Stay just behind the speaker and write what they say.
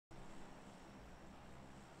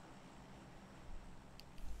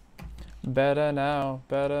Better now,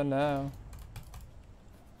 better now.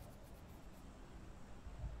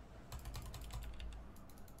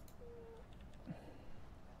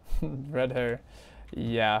 Red hair.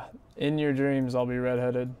 Yeah, in your dreams I'll be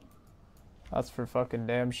redheaded. That's for fucking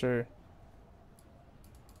damn sure.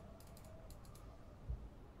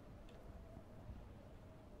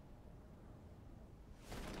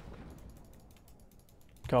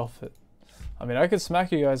 Golf it. I mean, I could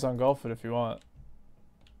smack you guys on golf it if you want.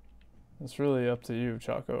 It's really up to you,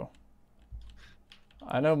 Choco.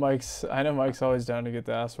 I know Mike's always down to get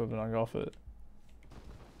the ass whipping on golf it.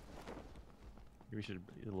 Maybe we should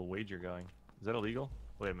get a little wager going. Is that illegal?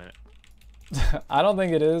 Wait a minute. I don't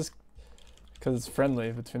think it is, because it's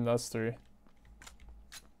friendly between us three.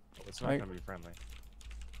 Well, it's not gonna be friendly.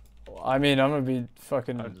 I mean, I'm gonna be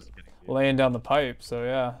fucking laying down the pipe, so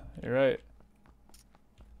yeah, you're right.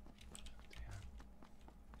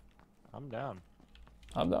 I'm down.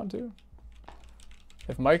 I'm down too.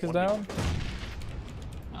 If Mike is down,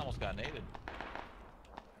 I almost got naded.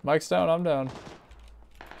 Mike's down, I'm down.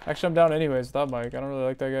 Actually, I'm down anyways without Mike. I don't really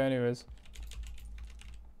like that guy anyways.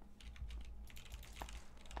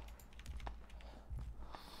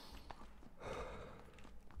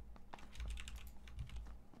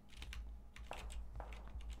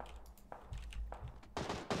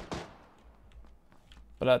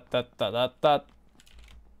 Ba-da-da-da-da-da.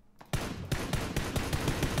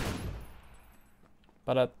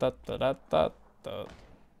 Ba-da-da-da-da-da.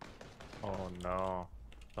 Oh no.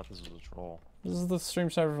 I thought this was a troll. This is the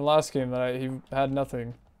stream sniper from last game that he had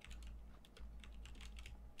nothing.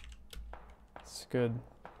 It's good.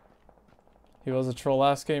 He was a troll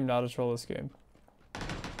last game, not a troll this game.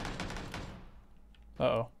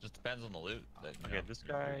 Uh-oh. Just depends on the loot. Okay, this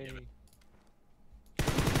guy...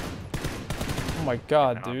 Oh my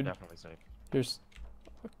god, I'm dude. definitely safe. There's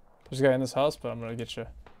a guy in this house, but I'm gonna get you. I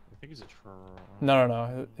think he's a troll. No, no,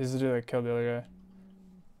 no. He's the dude that killed the other guy.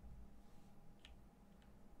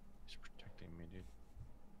 He's protecting me, dude.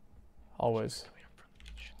 Always.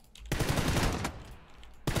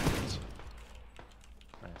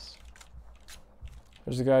 Nice.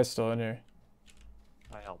 There's a guy still in here.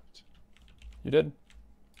 I helped. You did?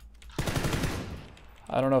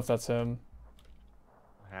 I don't know if that's him.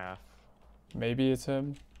 Half. Maybe it's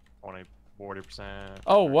him. 40%.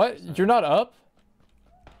 Oh, what? You're not up?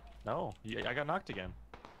 No, I got knocked again.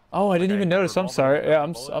 Oh, I didn't even notice. I'm sorry. Yeah,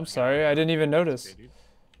 I'm sorry. I didn't even notice. Okay,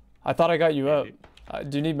 I thought I got you up.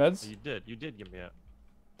 Do you need meds? You did give me up.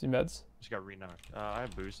 Do you need meds? Just got re-knocked. I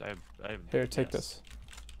have boost. I have. Here, take this.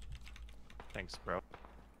 Thanks, bro.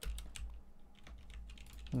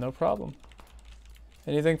 No problem.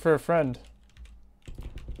 Anything for a friend.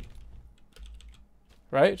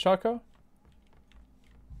 Right, Choco?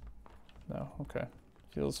 No, okay.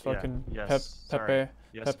 Feels fucking Pepe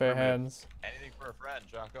hands. Anything for a friend,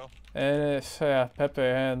 Choco. And yeah, Pepe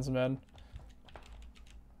hands, man.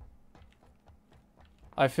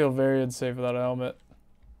 I feel very unsafe without a helmet.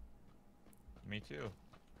 Me too.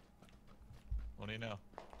 What do you know?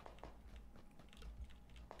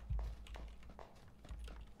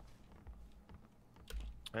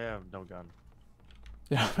 I have no gun.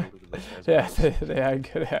 Yeah, yeah, they had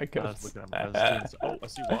good. I was looking at my oh, I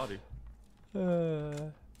see Wadu.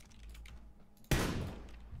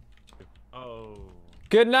 Oh.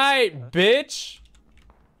 Good night, bitch.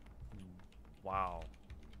 Wow.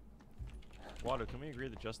 Wadu, can we agree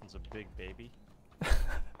that Justin's a big baby?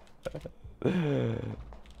 You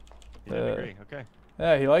didn't agree, okay.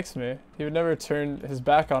 Yeah, he likes me. He would never turn his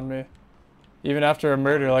back on me, even after a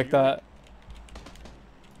murder like that.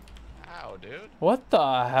 Ow, dude. What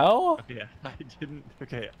the hell? Yeah, I didn't.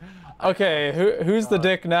 Okay. Okay, who's the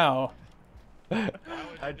dick now?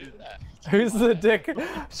 I do that. Who's the dick?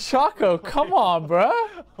 Choco, come on, bruh.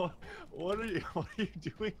 What are you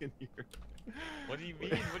doing in here? What do you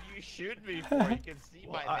mean? What are you shooting me for? You can see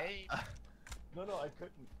my name. No, I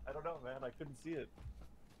couldn't. I don't know, man. I couldn't see it.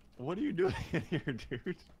 What are you doing in here,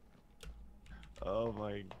 dude? Oh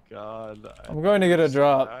my god. I'm going to get a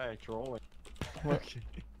drop. Trolling. Okay.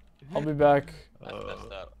 I'll be back. That's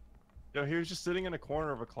messed up. Yo, he was just sitting in a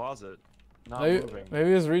corner of a closet, not maybe, moving. Maybe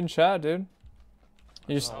he was reading chat, dude.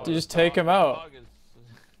 You just take him out.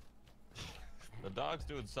 The dog's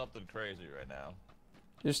doing something crazy right now.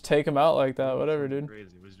 You just take him out like that, whatever, dude.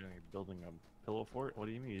 Crazy. Was he doing building a pillow fort? What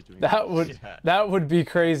do you mean he's doing that would be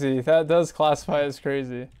crazy. That does classify as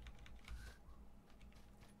crazy.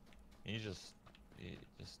 He just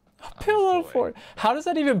a pillow fort. How does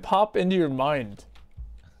that even pop into your mind?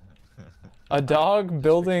 A dog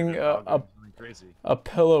building a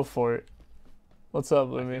pillow fort. What's up,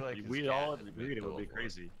 I Lumi? feel like his We cat all has been agreed it would be killed.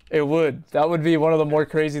 crazy. It would. That would be one of the more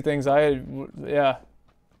crazy things yeah.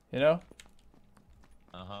 You know?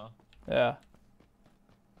 Uh-huh. Yeah.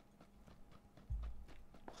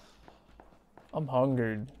 I'm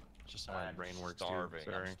hungered. Just how my I'm brain works, starving.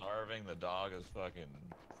 dude. Sorry. I'm starving. The dog is fucking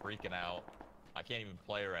freaking out. I can't even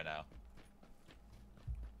play right now.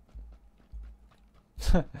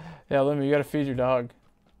 Yeah, Lumi, you gotta feed your dog.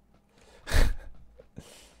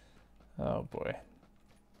 Oh boy.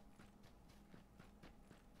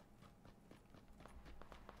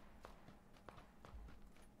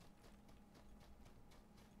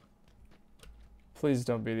 Please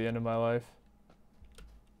don't be the end of my life.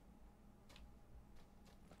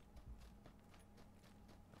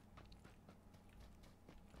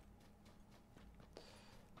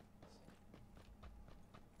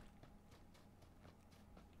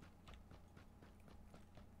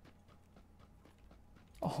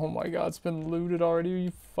 Oh my god, it's been looted already. Are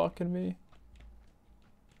you fucking me?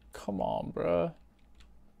 Come on, bruh.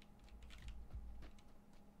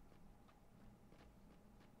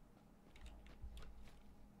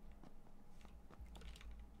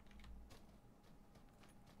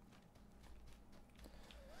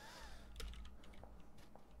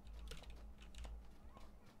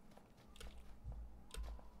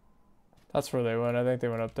 That's where they went. I think they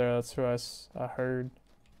went up there. That's who I heard.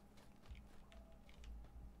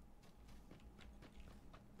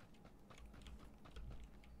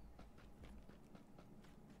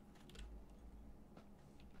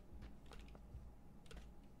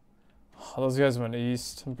 Oh, those guys went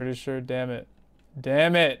east, I'm pretty sure. Damn it.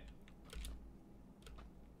 Damn it!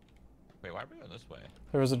 Wait, why are we going this way?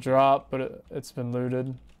 There was a drop, but it's been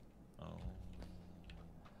looted. Oh.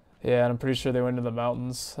 Yeah, and I'm pretty sure they went to the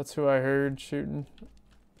mountains. That's who I heard shooting.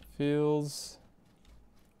 Fields.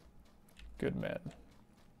 Good man.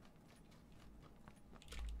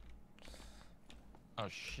 Oh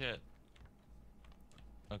shit.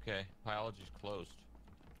 Okay, biology's closed.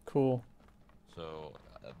 Cool. So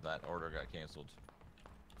that order got canceled.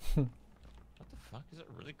 What the fuck? Is it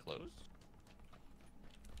really closed?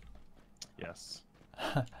 Yes.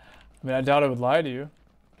 I mean, I doubt I would lie to you.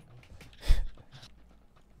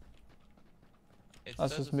 It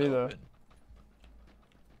That's says just it's me, though. open.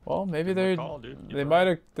 Well, maybe Give 'em a they call, dude. Give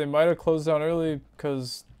they 'em might have closed down early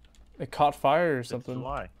because it caught fire or It's something.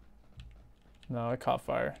 July. No, it caught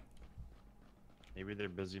fire. Maybe they're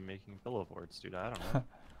busy making pillow forts, dude. I don't know.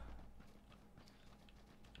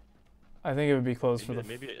 I think it would be closed for the.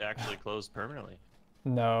 Maybe it actually closed permanently.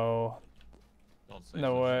 No, Don't say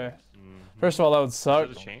no such way. things. Mhm. First of all, that would Is suck.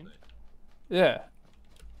 it a chain? Yeah.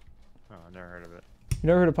 Oh, I never heard of it. You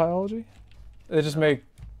never heard of Pyology? They just No. make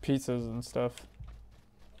pizzas and stuff.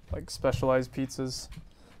 Like specialized pizzas.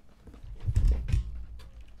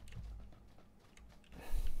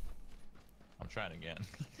 I'm trying again.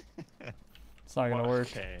 It's not gonna work.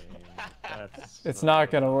 Okay. That's It's not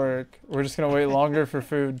gonna work. We're just gonna wait longer for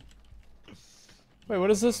food. Wait, what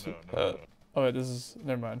is this? No. Oh wait, this is.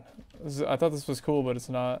 Never mind. I thought this was cool, but it's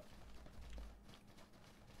not.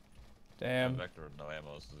 Damn. Vector with no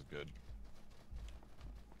ammo. This is good.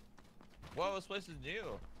 Whoa, this place is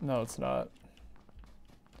new. No, it's not.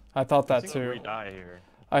 I thought that too. We die here.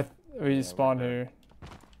 We Yeah, spawned we're here.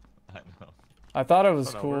 I know. I thought it was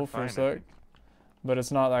Oh, no, cool we're for a fine, I sec, think. but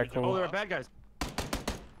it's not that Oh, cool. there are bad guys.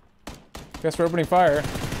 Guess we're opening fire.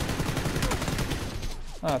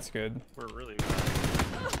 That's good. We're really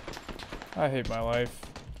bad. I hate my life.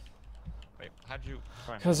 Wait, how'd you?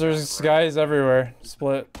 Fine, Because we're there's bad, guys everywhere.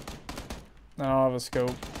 Split. I don't have a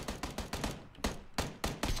scope.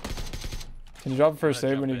 Can you drop a first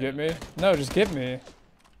gonna aid when you jump get in, me? No, just get me. I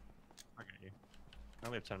got you. I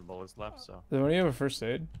only have 10 bullets left, so Then when you have a first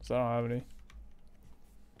aid? Because I don't have any.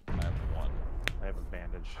 I have one. I have a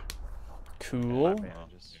bandage. Cool.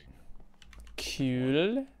 Bandages.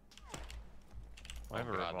 Cool. I have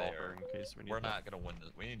a Oh, God, they revolver are- in case we need We're that. not gonna win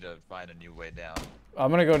this. We need to find a new way down.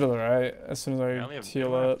 I'm gonna go to the right as soon as I I only have heal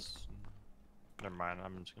two up. lives. Never mind,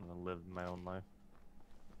 I'm just gonna live my own life.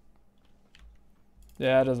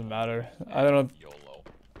 Yeah, it doesn't matter. I don't know. YOLO.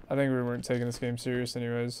 I think we weren't taking this game serious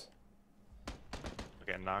anyways.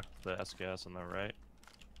 Okay, knocked the SKS on the right.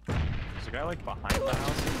 There's a guy like behind the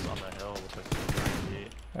houses on the hill with a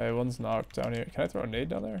 98. Hey, one's knocked down here. Can I throw a nade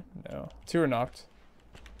down there? No. Two are knocked.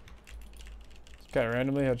 This guy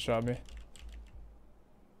randomly headshot me.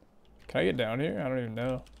 Can I get down here? I don't even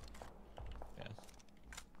know. Yes.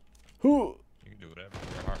 Who? You can do whatever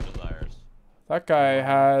your heart desires. That guy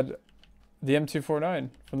had the M249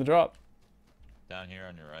 from the drop. Down here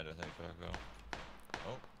on your right, I think. Choco.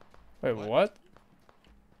 Oh, Wait, What? what?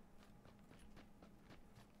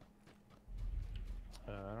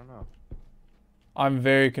 don't know. I'm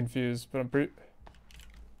very confused, but I'm pretty.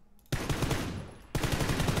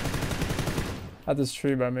 Had this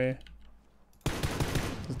tree by me.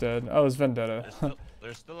 He's dead. Oh, it's Vendetta.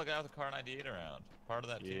 There's still a guy with a car 98 around. Part of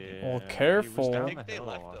that team. Yeah. Well, he careful. was down I the think they hill,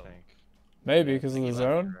 left, I though. think. Maybe Yeah, because I of think the he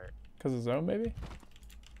left, zone. Right. Because of the zone, maybe.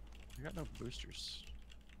 You got no boosters.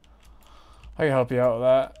 I can help you out with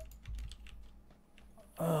that.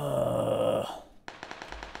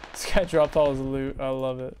 This guy dropped all his loot. I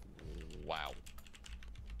love it. Wow.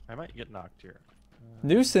 I might get knocked here.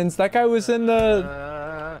 Nuisance. That guy was in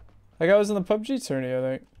the. That guy was in the PUBG tourney, I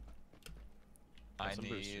think. I some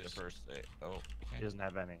need a boosters. first aid. Oh, He doesn't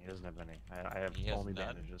have any. He doesn't have any. I have He has only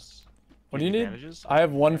none. bandages. What do you need? Bandages? I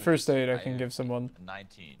have one Bandages. first aid I I can have- give someone.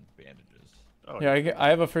 19 bandages. Oh, Yeah, I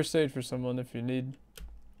have a first aid for someone if you need.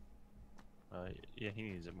 Yeah, he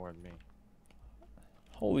needs it more than me.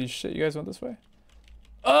 Holy shit, you guys went this way?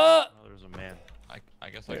 Oh, there's a man. I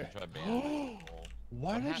guess I can try bandages.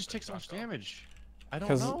 Why What did I just take happened, so much Taco? damage? I don't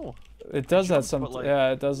 'Cause know. It does that jumped, some. but, like-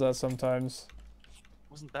 Yeah, it does that sometimes.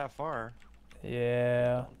 Wasn't that far.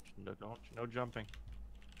 Yeah. No jumping.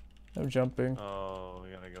 No jumping. Oh,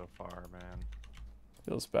 we gotta go far, man.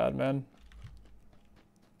 Feels bad, man.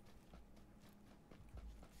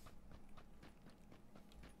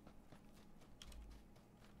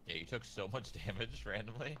 Yeah, you took so much damage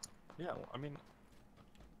randomly. Yeah, well, I mean,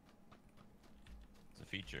 It's a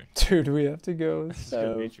feature. Dude, we have to go This is so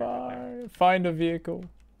gonna be true right far. Find a vehicle.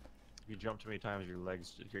 if you jump too many times, your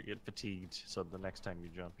legs get fatigued. So the next time you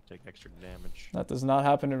jump, you take extra damage. That does not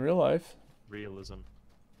happen in real life. Realism.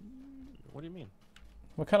 What do you mean?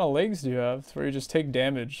 What kind of legs do you have? Where you just take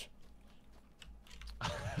damage?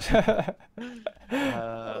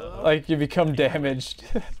 Like you become damaged.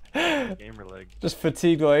 Gamer leg. Just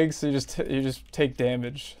fatigue legs, so you just take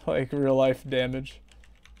damage, like real life damage.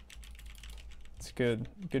 It's good.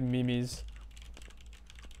 Good memes.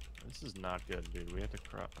 This is not good, dude. We have to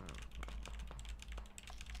cross.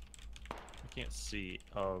 I can't see.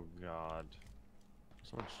 Oh god.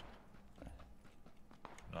 So much.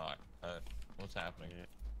 No, what's happening?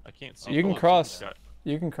 I can't see. You can Oh, cross. he's got-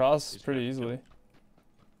 You can cross He's pretty got easily.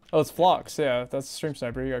 Oh, it's Phlox. Yeah, that's the stream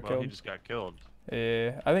sniper. He got Well, he killed. just got killed.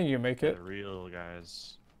 Yeah, I think you can make Yeah, it. the real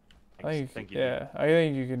guys. I think, you yeah, I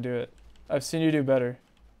think you can do it. I've seen you do better.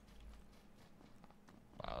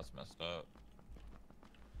 Wow, that's messed up.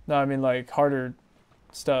 No, I mean like harder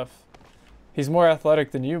stuff. He's more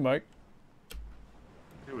athletic than you, Mike. do.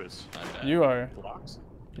 Who is? My bad. You are. Blocks?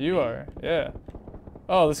 You are. Yeah.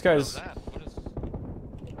 Oh, this What was guy's. that? What is...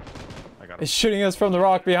 I got him. He's shooting us from the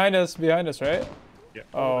rock behind us. Behind us, right? Yeah.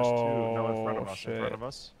 Oh, there's two. No, in front Oh, of us. In shit. front of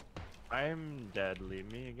us. I'm dead. Leave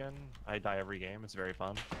me again. I die every game. It's very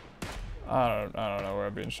fun. I don't know where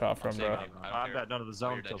I'm being shot from, bro. saving you. I'm dead. None of the Oh,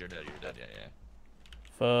 zone you're dead, killed you're me. dead, you're dead, yeah,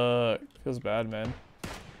 yeah. Fuck. Feels bad, man.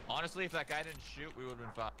 Honestly, if that guy didn't shoot, we would have been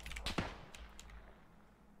fine.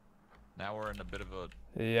 Now we're in a bit of a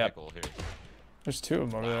Yep. pickle here. There's two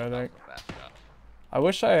of them over there, I Wow, think. that was a fast shot. I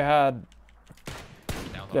wish I had.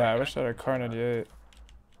 Down the Yeah, right I wish I guy? had a car 98.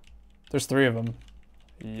 There's three of them.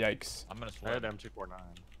 Yikes. I'm gonna I had swim. M249.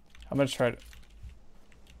 I'm gonna try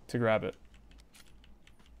to grab it.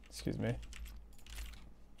 Excuse me.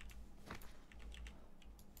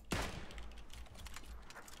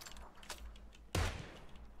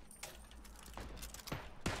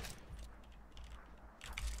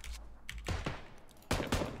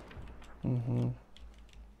 Mm-hmm.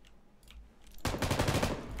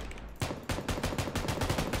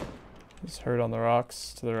 He's hurt on the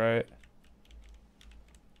rocks to the right.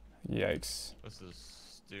 Yikes. This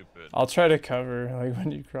is stupid. I'll try to cover like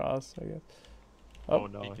when you cross, I guess. Oh, Oh,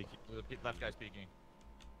 no. The left guy speaking.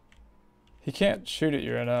 he can't shoot at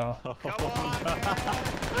you right now. Come on, man!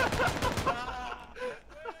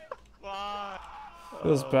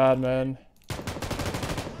 Feels bad, man.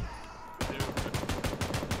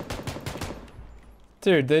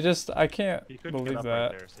 Dude, they just, I can't He couldn't get believe up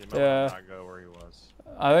that. right there, so he might Yeah. not go where he was.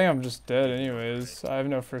 I think I'm just dead anyways. I have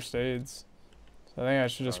no first aids. So I think I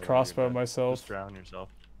should just Oh, yeah, you're crossbow dead. myself. Just drown yourself.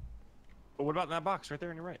 But what about that box right there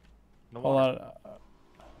on your right? The Hold water. on.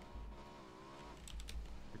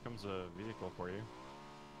 Here comes a vehicle for you.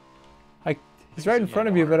 He's right in It's front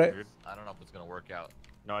the of you, but water, I, dude. I don't know if it's gonna work out.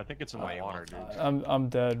 No, I think it's in the Oh, you water, want- dude. I'm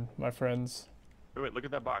dead, my friends. Wait, look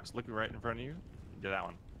at that box. Look right in front of you. Do that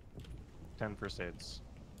one. 10 first aids.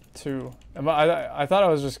 2. I thought I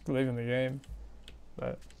was just leaving the game,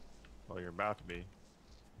 but Well, you're about to be.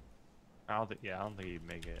 I don't think you'd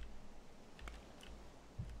make it.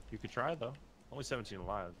 You could try though. Only 17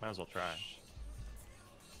 alive. Might as well try.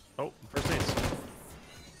 Oh, first aids.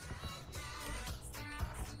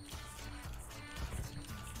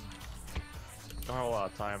 Don't have a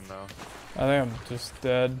lot of time though. I think I'm just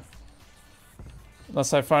dead.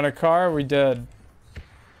 Unless I find a car, we dead.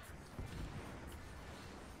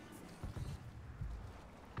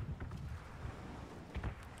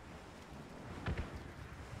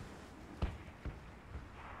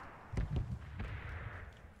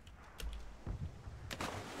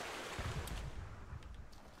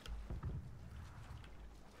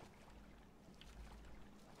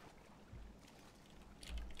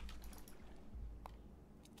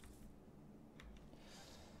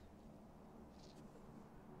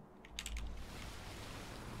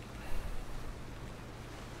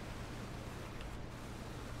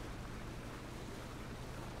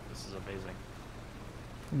 This is amazing.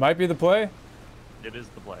 Might be the play. It is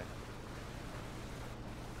the play.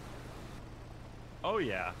 Oh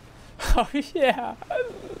yeah. Oh yeah.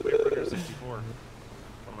 Wave Runner 64. One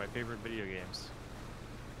of my favorite video games.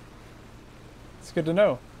 It's good to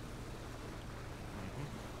know.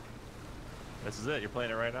 This is it. You're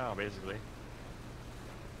playing it right now, basically.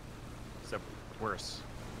 Except worse.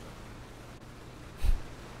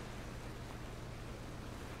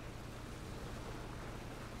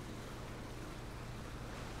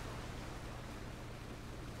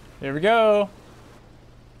 Here we go.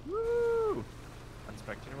 Woo!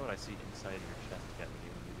 Unspec, you know what I see inside your chest when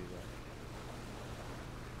you do that?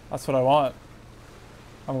 That's what I want.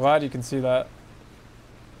 I'm glad you can see that.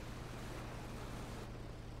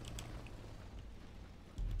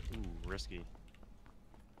 Ooh, risky.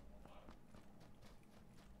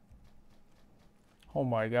 Oh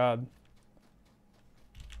my god.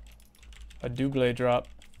 A double drop.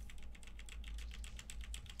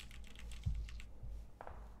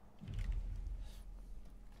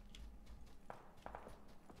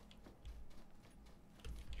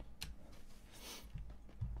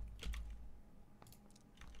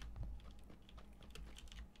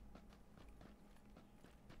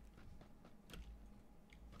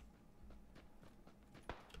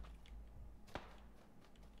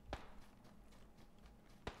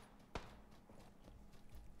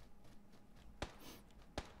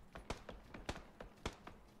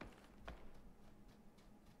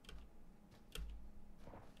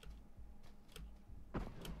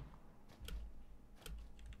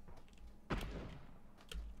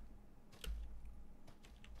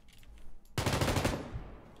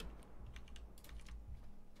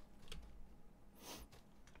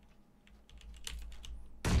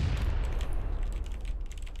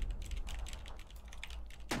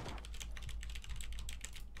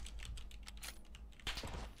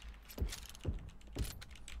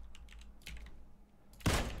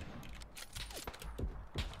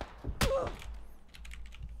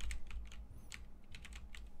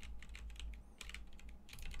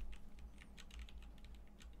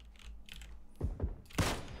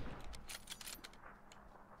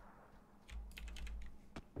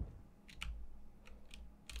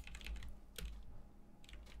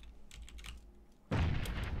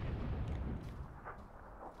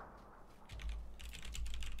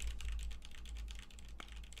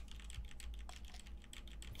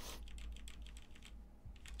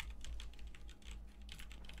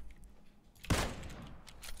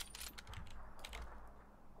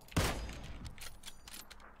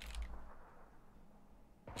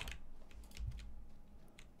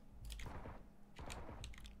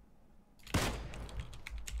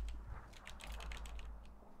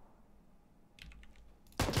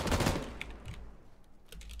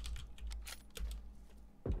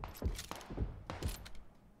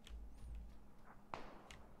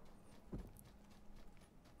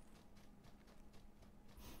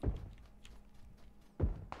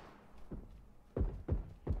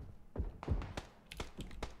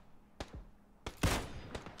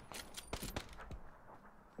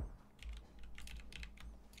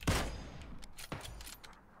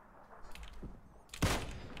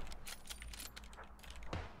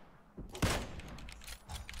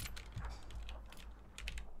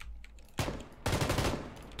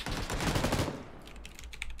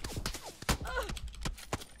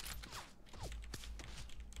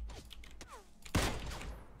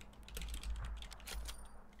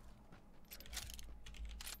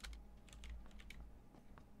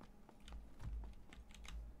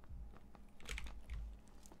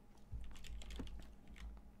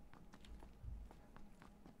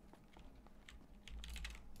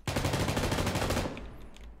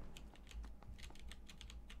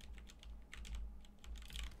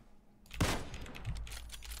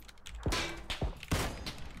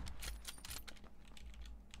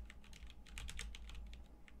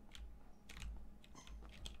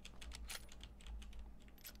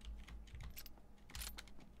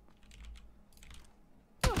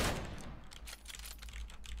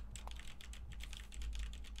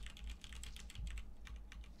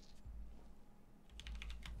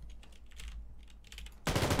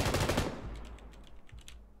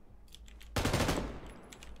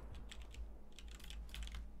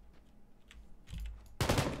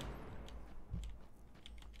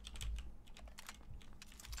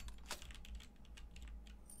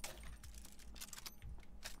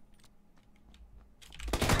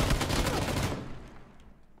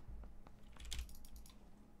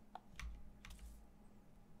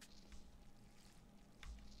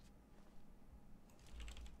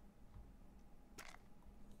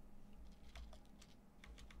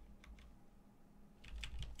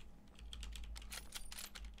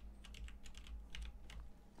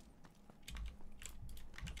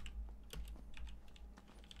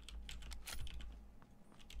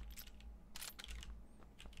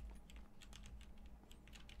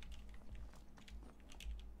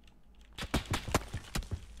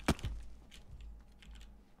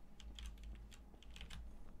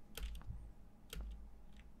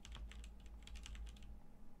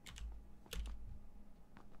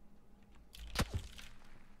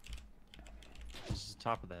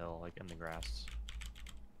 top of the hill, like in the grass.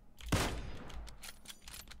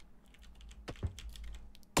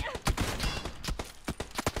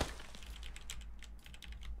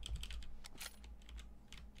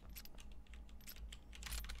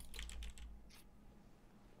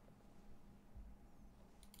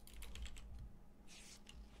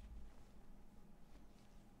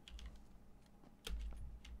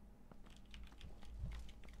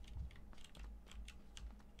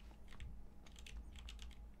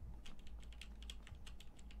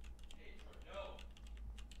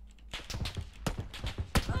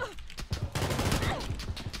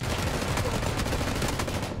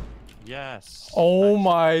 Yes. Oh Nice.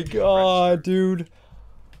 my Didn't even god, register. dude.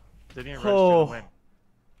 Didn't even register Oh. to win.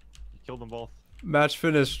 You killed them both. Match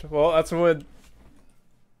finished. Well, that's a win.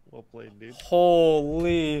 Well played, dude.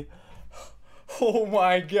 Holy. Oh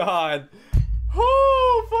my god.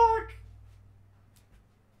 Oh, fuck.